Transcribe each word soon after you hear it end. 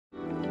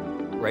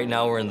Right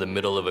now we're in the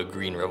middle of a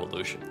green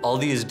revolution. All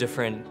these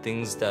different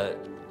things that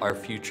our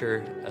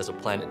future as a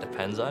planet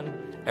depends on,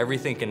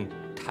 everything can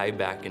tie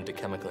back into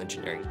chemical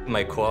engineering.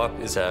 My co-op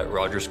is at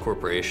Rogers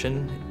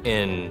Corporation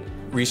in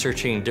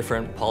researching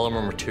different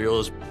polymer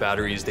materials.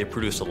 Batteries, they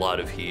produce a lot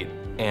of heat.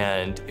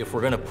 And if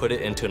we're gonna put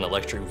it into an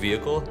electric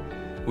vehicle,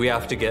 we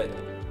have to get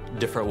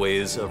different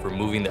ways of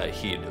removing that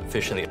heat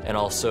efficiently. And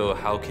also,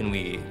 how can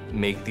we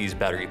make these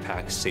battery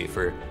packs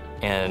safer?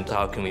 And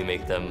how can we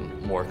make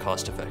them more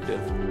cost-effective?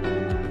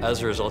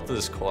 As a result of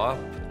this co-op,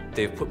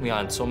 they've put me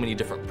on so many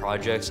different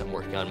projects. I'm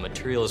working on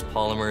materials,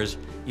 polymers,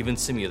 even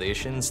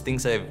simulations,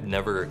 things I've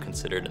never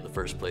considered in the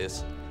first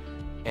place.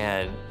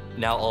 And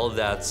now all of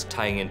that's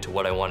tying into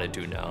what I want to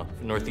do now.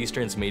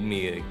 Northeastern's made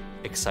me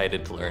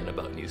excited to learn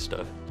about new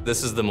stuff.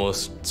 This is the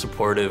most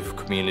supportive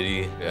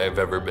community I've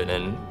ever been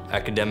in.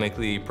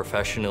 Academically,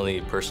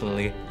 professionally,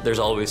 personally, there's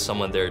always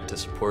someone there to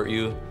support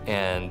you,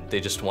 and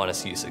they just want to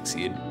see you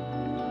succeed.